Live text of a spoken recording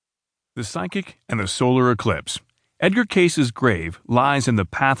The Psychic and the Solar Eclipse. Edgar Cayce's grave lies in the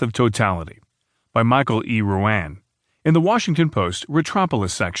path of totality. By Michael E. Ruane. In the Washington Post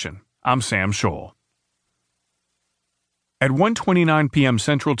Retropolis section. I'm Sam Scholl. At 1:29 p.m.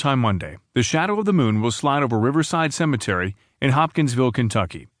 Central Time Monday, the shadow of the moon will slide over Riverside Cemetery in Hopkinsville,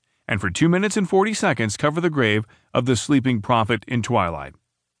 Kentucky, and for 2 minutes and 40 seconds cover the grave of the sleeping prophet in twilight.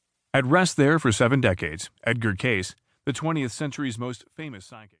 At rest there for 7 decades, Edgar Cayce, the 20th century's most famous psychic.